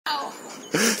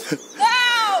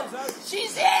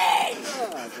She's in!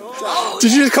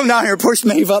 Did you just come down here and push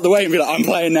Maeve out the way and be like, I'm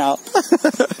playing now?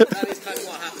 That is kind of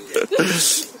what happened.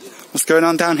 What's going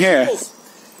on down here?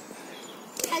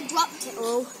 I dropped it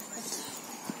all.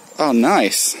 Oh,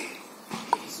 nice.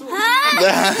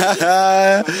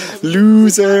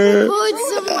 Loser.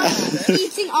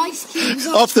 Eating ice cubes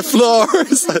Off the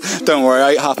floors. Don't worry,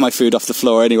 I ate half my food off the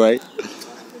floor anyway.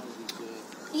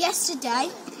 Yesterday,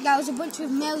 there was a bunch of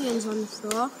millions on the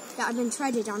floor that had been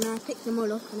treaded on, and I picked them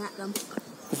all up and ate them.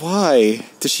 Why?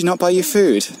 Did she not buy you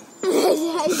food?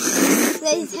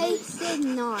 They tasted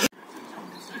nice.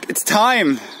 It's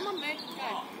time. Come on, mate.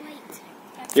 Go.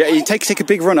 Yeah, you take a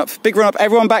big run up. Big run up.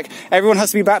 Everyone back. Everyone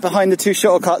has to be back behind the two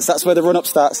shuttlecots. That's where the run up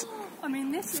starts. I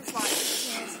mean, this is like...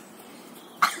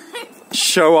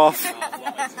 Show off.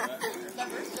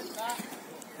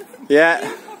 Yeah.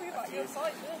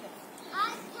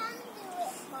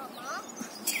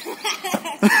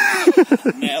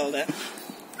 Nailed it.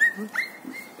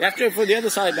 You have to go for the other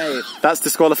side, Maeve. That's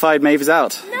disqualified. Maeve is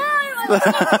out. No,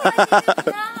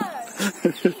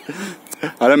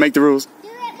 I don't make the rules.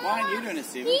 Why aren't you doing it,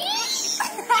 Stephen?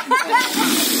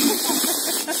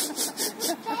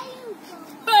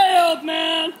 Failed,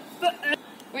 man!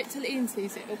 Wait till Ian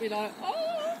sees it, he'll be like,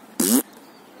 oh!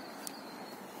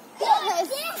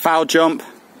 Foul jump.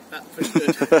 That's pretty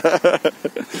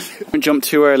good. Don't jump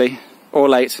too early or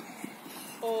late.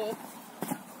 Or...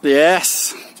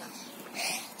 Yes.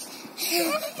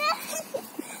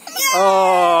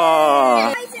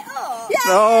 Oh.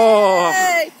 Oh.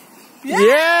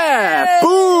 Yeah.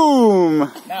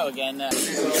 Boom. Now again.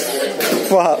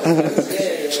 What?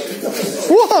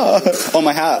 What? Oh,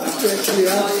 my hat.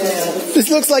 This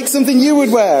looks like something you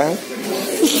would wear.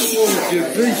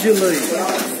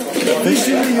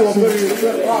 Visually, you're very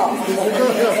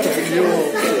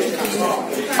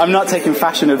I'm not taking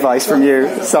fashion advice from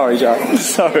you. Sorry, John.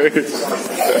 Sorry.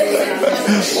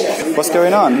 What's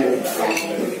going on?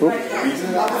 Oop.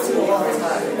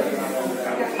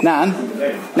 Nan?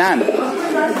 Nan?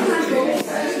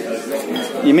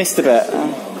 You missed a bit.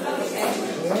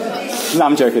 No,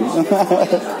 I'm joking.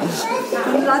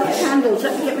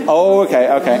 Oh, okay,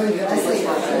 okay.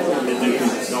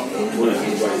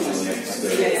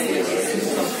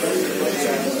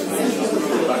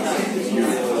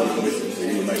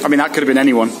 I mean, that could have been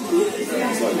anyone.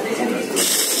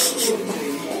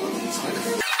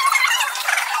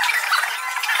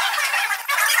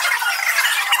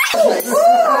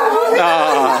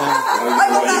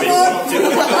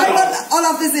 I'll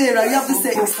have the 0, you have the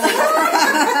 6.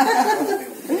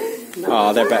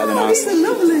 Oh, they're better than ours. They're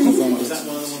lovely.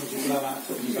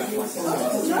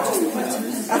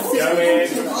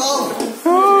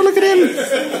 Oh, look at him.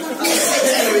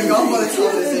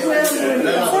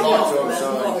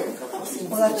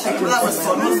 That was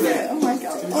fun, wasn't it? Oh my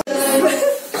God.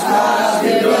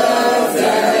 Happy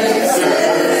birthday to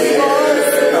you.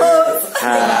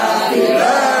 Happy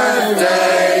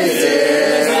birthday, dear.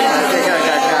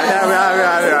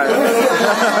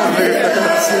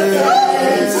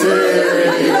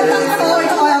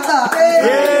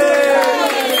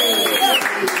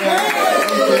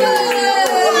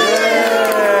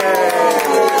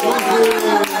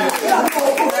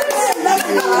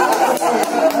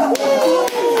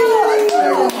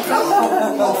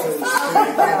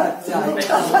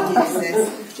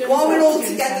 While we're all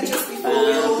together, just before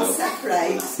we all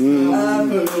separate,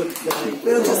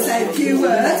 we'll just say a few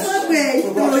words, won't we?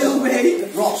 Will we?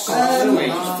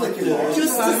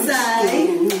 Just to say,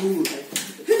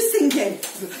 who's singing?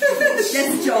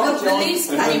 Yes, George. The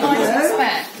least you might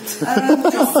expect.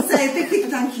 Just to say a big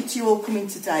thank you to you all coming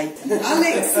today.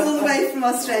 Alex, all the way from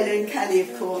Australia, and Kelly, of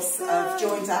course, have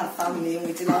joined our family, and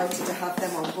we're delighted to have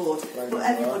them on board. But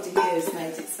everybody here has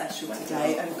made it special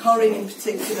today, and Corinne in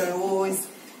particular, who always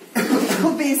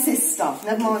could be a sister,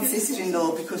 never mind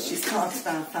sister-in-law, because she's part of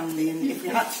our family, and if you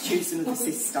had to choose another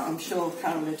sister, I'm sure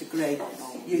Karen would agree,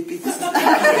 you'd be the one. So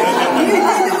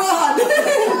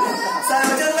I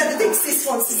don't know whether Big Sis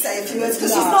wants to say a few words,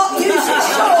 because she's not usually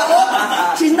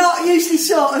short. She's not usually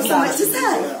short of something to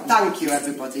say. Thank you,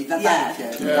 everybody. Thank you.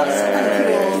 Thank you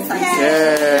all. Thank you.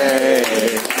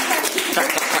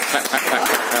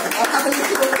 I'll have a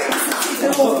little look at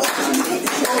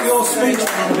Your speech was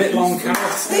a bit long, Carol.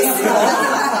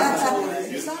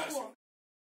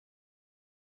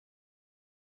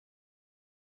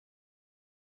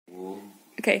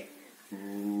 Okay.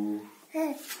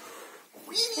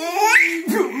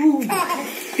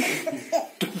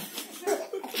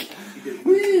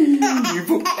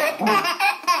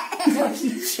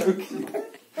 He's choking.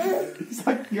 It's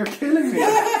like, you're killing me.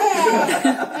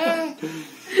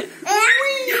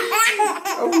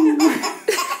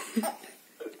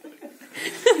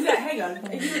 Hang on,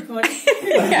 are you recording? Is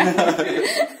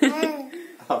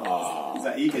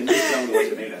that you can just tell me what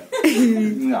you need it.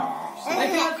 No. I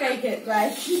can't take it,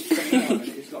 Greg.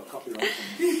 It's got copyright.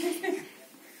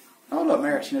 Oh look,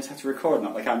 Mary actually knows how to record,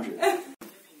 not like Andrew.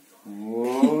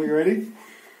 Whoa, you ready?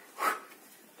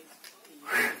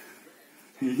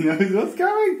 He knows what's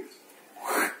coming.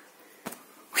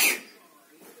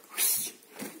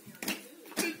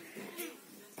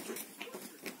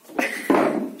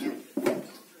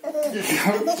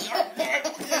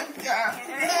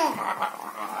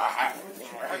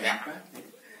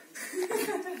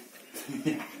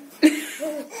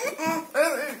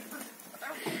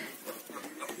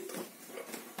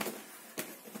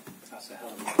 That's a hell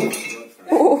of a work for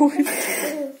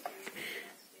it.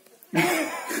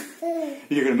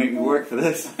 You're going to make me work for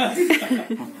this.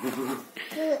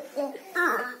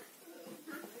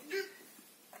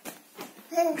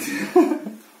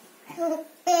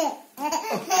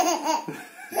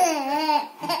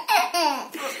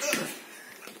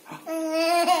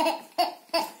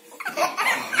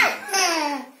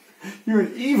 You're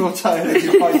an evil child if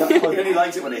you find that He funny. only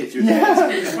likes it when it hits you in the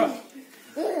head.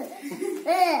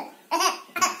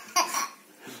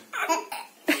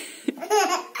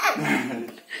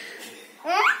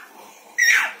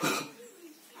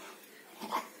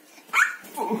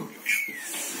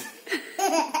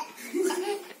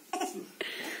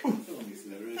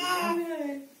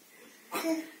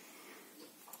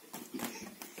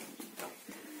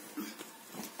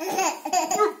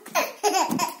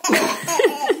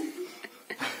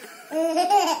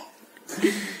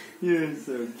 You're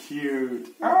so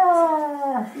cute.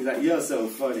 Ah! He's like, you're so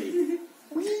funny.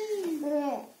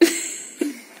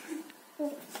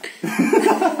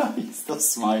 He's still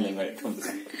smiling when it comes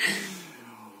in.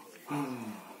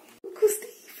 Uncle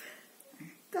Steve.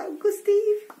 That Uncle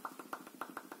Steve.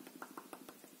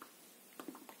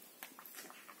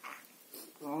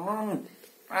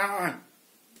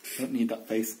 Don't need that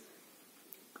face.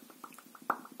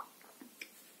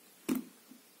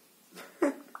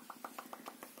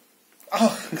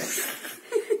 Oh.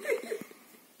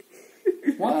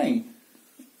 Why?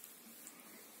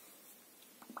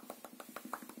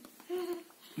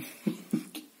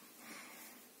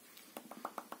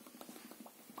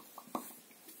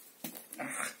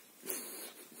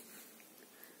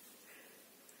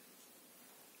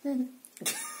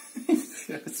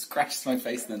 Scratches my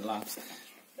face and then laughs.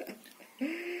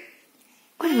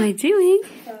 What am I doing?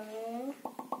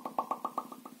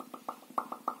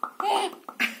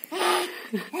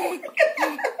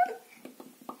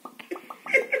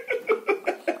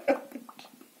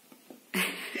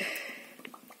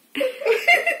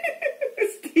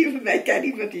 Steve make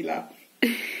anybody laugh.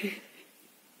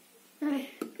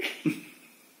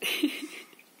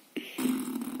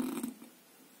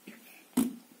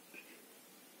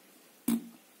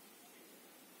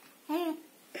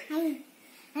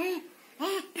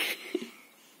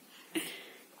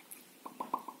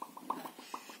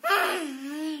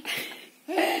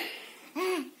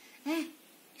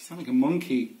 You sound like a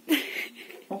monkey.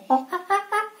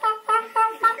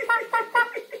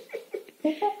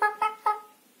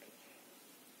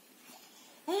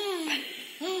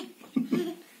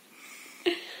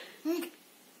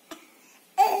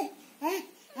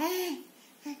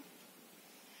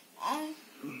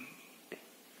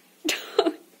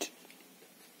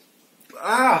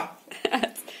 Ah!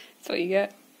 That's what you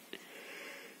get.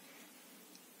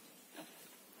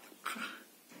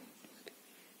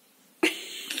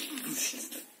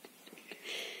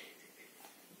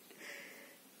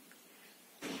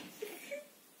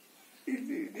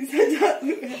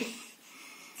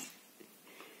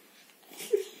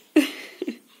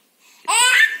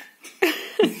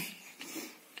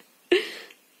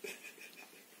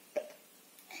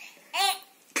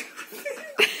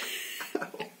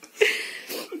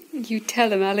 You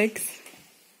tell him, Alex.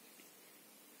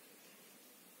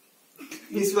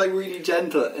 He's like really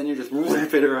gentle and you just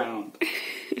whip it around.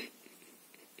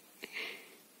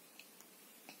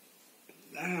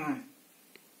 Ah.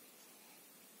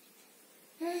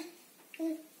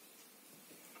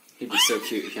 He'd be so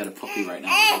cute if he had a puppy right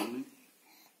now, wouldn't he?